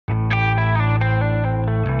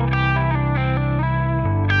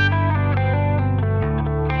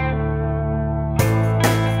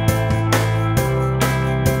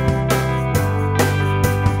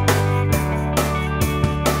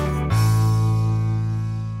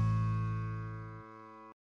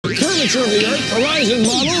curvature of the Earth horizon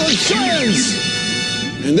model of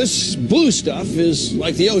science. And this blue stuff is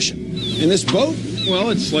like the ocean. And this boat, well,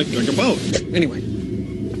 it's like a boat. Anyway,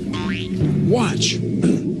 watch.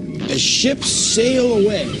 As ships sail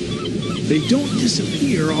away, they don't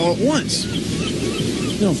disappear all at once.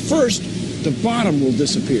 No, first, the bottom will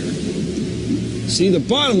disappear. See, the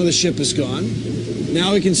bottom of the ship is gone.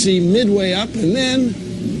 Now we can see midway up, and then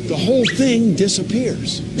the whole thing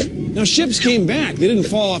disappears. Now, ships came back. They didn't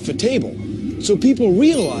fall off a table. So people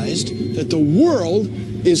realized that the world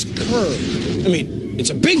is curved. I mean, it's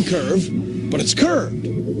a big curve, but it's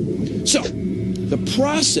curved. So, the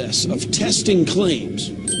process of testing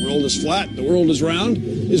claims, the world is flat, the world is round,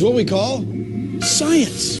 is what we call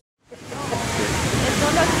science.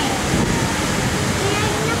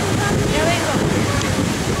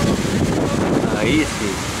 Ahí sí.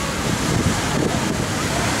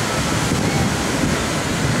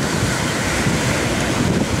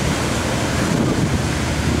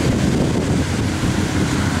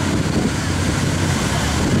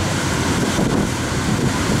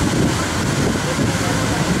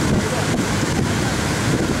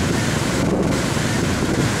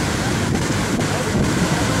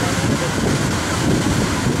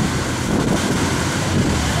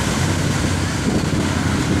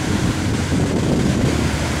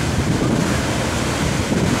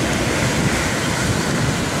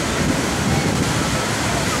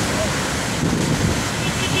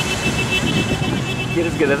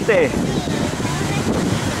 ¿Quieres quedarte?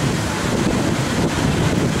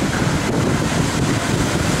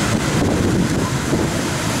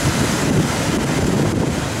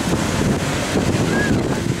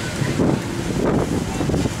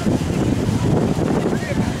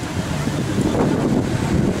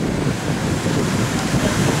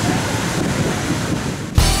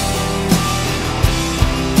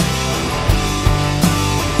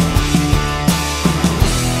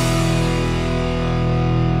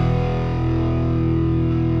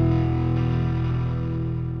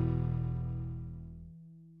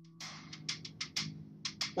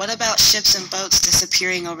 What about ships and boats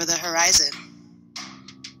disappearing over the horizon?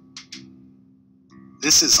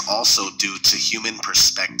 This is also due to human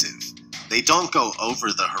perspective. They don't go over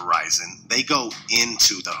the horizon, they go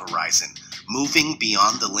into the horizon, moving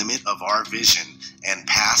beyond the limit of our vision and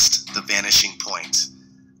past the vanishing point.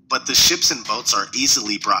 But the ships and boats are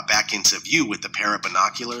easily brought back into view with a pair of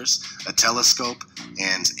binoculars, a telescope,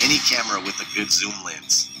 and any camera with a good zoom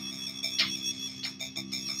lens.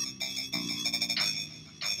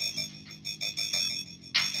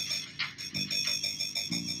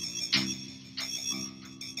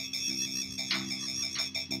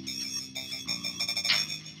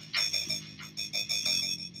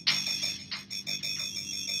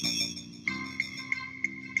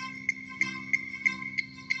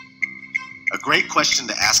 A great question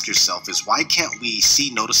to ask yourself is why can't we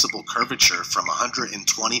see noticeable curvature from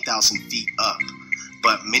 120,000 feet up?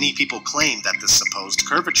 But many people claim that the supposed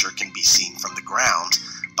curvature can be seen from the ground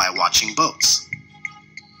by watching boats.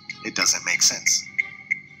 It doesn't make sense.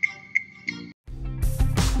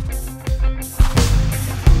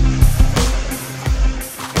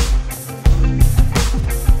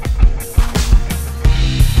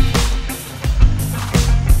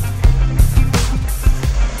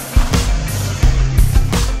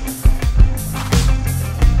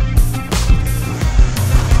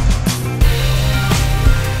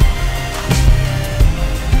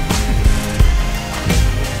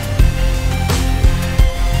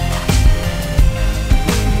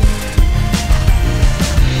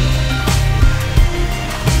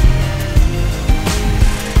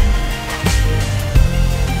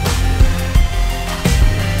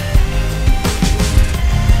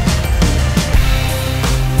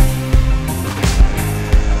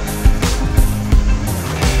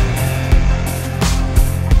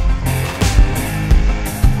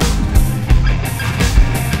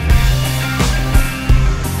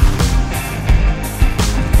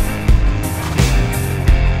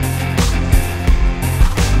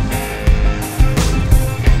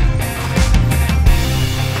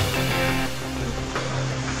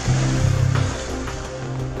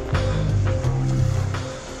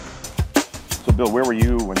 Bill, where were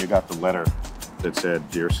you when you got the letter that said,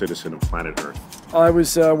 "Dear citizen of planet Earth"? I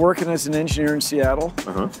was working as an engineer in Seattle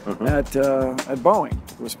at Boeing.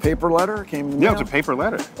 It was a paper letter, came in the mail. Yeah, it's a paper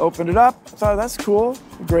letter. Opened it up, thought that's cool.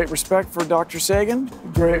 Great respect for Dr. Sagan.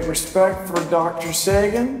 Great respect for Dr.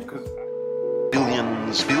 Sagan.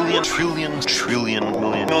 Billions, billion, trillion, trillion,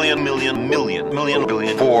 million, million, million, million, million,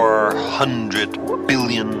 billion, 400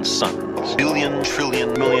 billion suns. Billion,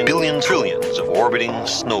 trillion, million, billion, trillions of orbiting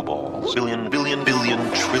snowballs. Billion, billion, billion,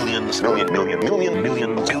 trillions, million, million, million,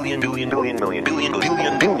 million, billion, billion, billion, million, billion,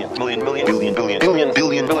 billion, billion, million, million, billion, billion, billion, billion,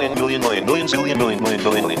 million, million, million, millions, billion, million, million,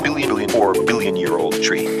 billion, billion, billion, 4 billion-year-old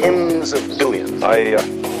tree. Tens of billions. I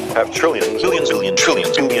have trillions, billions, billion,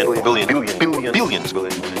 trillions, billion, billion, billion, billion, billions,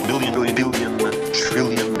 billion, billion, billion, billion,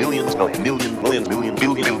 trillion, millions, million, million, million, billion,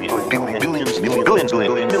 billion, billion, billion, billions, million, billions,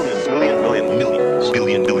 billion, millions, million, million, millions,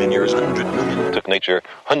 billion, billion years, 100 million. It took nature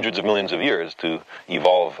hundreds of millions of years to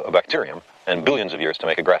evolve a bacterium, and billions of years to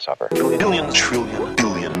make a grasshopper. Billion, trillion,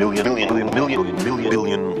 billion, million, million, million, million,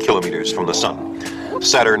 billion kilometers from the sun.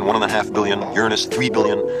 Saturn 1.5 billion, Uranus 3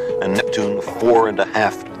 billion, and Neptune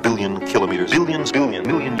 4.5 billion kilometers. Billions, billion,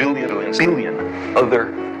 million, billion, billion, billion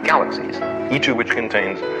other galaxies, each of which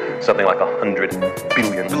contains something like 100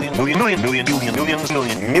 billion, million, million, million, million, billion, millions,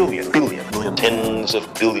 million, million, billion, million, tens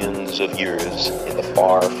of billions of years in the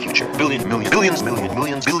far future. Billion, million, billions, million,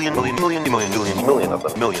 millions, billion, million, million, million, billion, million of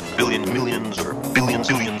them, million, billion, millions, or billions,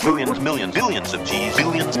 billions, millions, million, billions of G's,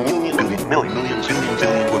 billions, million, billion, million, millions, billion,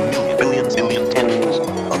 billion, or million, billions, billion, tens of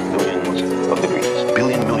billions of degrees.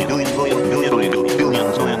 Billion, million, billion, billion, billion, billion, billion,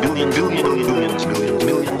 billions, million, billion, billion, billion, billions, millions,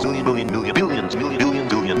 millions, billion, billion, million, billions, million, billion,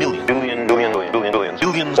 billion, million, billion, billion, billion, billions,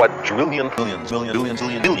 billions, quadrillion, billions, million, billions,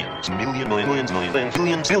 billion, billions, million, million, millions, million,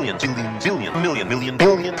 billions, billions, billion, billion, million, million,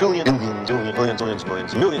 billion, trillion, billion, billion, billions, billions,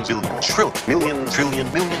 billions, millions, billion, trillion, million, trillion,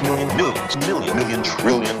 million, million, millions, million, million,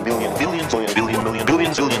 trillion, billion, billions, billion, billion, million,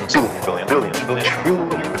 billions, billions, billion, billion, billion, trillion,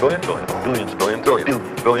 billion, billion, billions, billion, billion,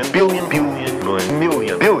 billion, billion, billion,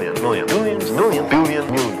 million, billion, million, billions, million, billion,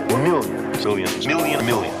 million, million, billions, million,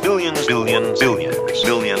 million, billions, billion, billion,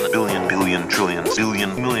 billion, billion, billion, trillions, billion,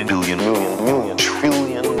 million, billion, million, million,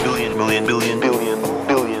 trillion, billion, million, billion, billion,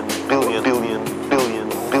 billion, billion, billion, billion, billion,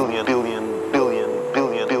 billion, billion, billion, billion,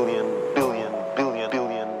 billion, billion, billion,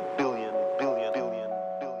 billion, billion, billion,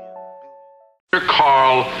 billion.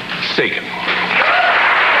 Carl Sagan.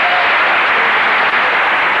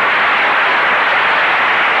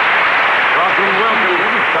 Welcome,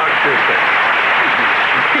 Dr. Sagan.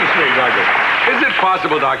 Excuse me, Doctor. Is it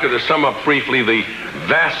possible, Doctor, to sum up briefly the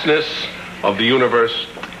vastness of the universe?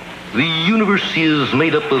 The universe is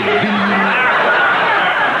made up of billions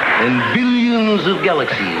and billions of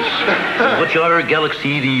galaxies. Which our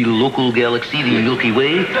galaxy, the local galaxy, the Milky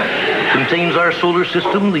Way, contains our solar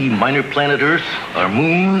system, the minor planet Earth, our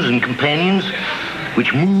moons and companions,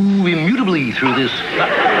 which move immutably through this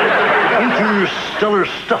interstellar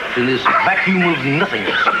stuff in this vacuum of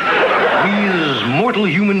nothingness. We as mortal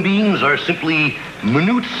human beings are simply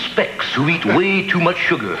minute specks who eat way too much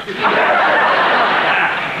sugar.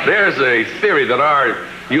 There's a theory that our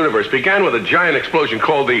universe began with a giant explosion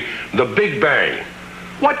called the Big Bang.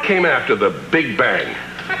 What came after the Big Bang?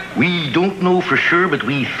 We don't know for sure, but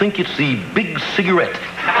we think it's the big cigarette.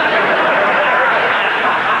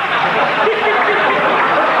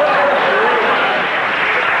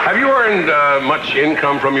 Have you earned much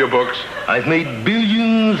income from your books? I've made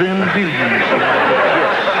billions and billions.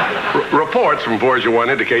 Yes. Reports from Voyager 1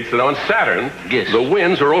 indicates that on Saturn, yes, the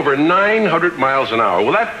winds are over 900 miles an hour.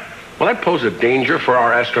 Will that pose a danger for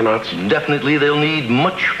our astronauts? Definitely, they'll need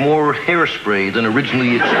much more hairspray than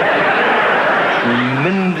originally expected.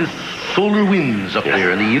 Tremendous solar winds up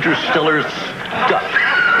there in the interstellar stuff.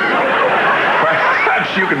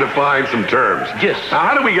 Perhaps you can define some terms. Yes. Now,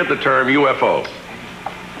 how do we get the term UFO?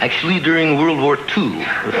 Actually, during World War II,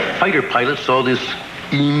 the fighter pilot saw this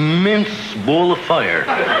immense ball of fire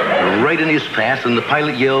right in his path, and the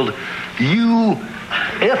pilot yelled,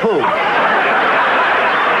 UFO.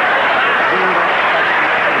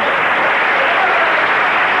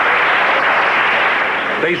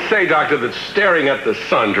 They say, Doctor, that staring at the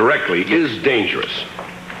sun directly is dangerous.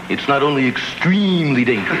 It's not only extremely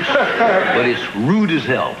dangerous, but it's rude as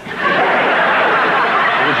hell.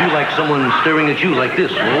 Would you like someone staring at you like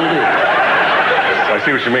this all day? I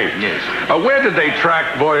see what you mean. Yes. Where did they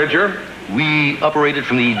track Voyager? We operated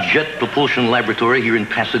from the Jet Propulsion Laboratory here in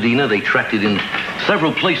Pasadena. They tracked it in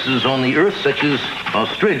several places on the Earth, such as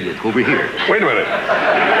Australia, over here. Wait a minute.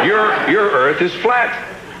 Your Earth is flat.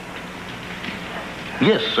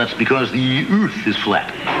 Yes, that's because the Earth is flat.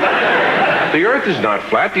 The Earth is not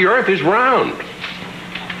flat. The Earth is round.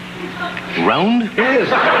 Round? Yes.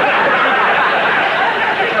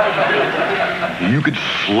 You could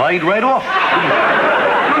slide right off.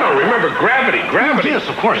 No, remember gravity. Yes,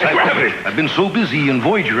 of course. Gravity. I've been so busy in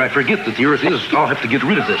Voyager, I forget that the Earth is. I'll have to get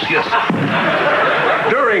rid of this, yes.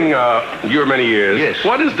 During your many years, yes,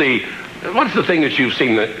 what's the thing that you've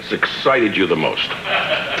seen that's excited you the most?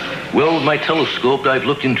 Well, with my telescope, I've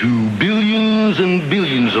looked into billions and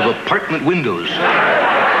billions of apartment windows.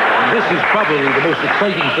 This is probably the most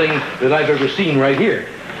exciting thing that I've ever seen right here.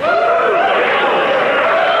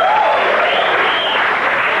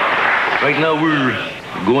 Right now we're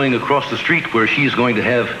going across the street where she's going to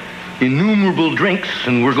have innumerable drinks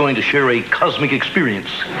and we're going to share a cosmic experience.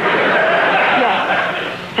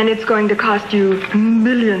 Yes, and it's going to cost you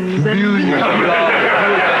millions and millions.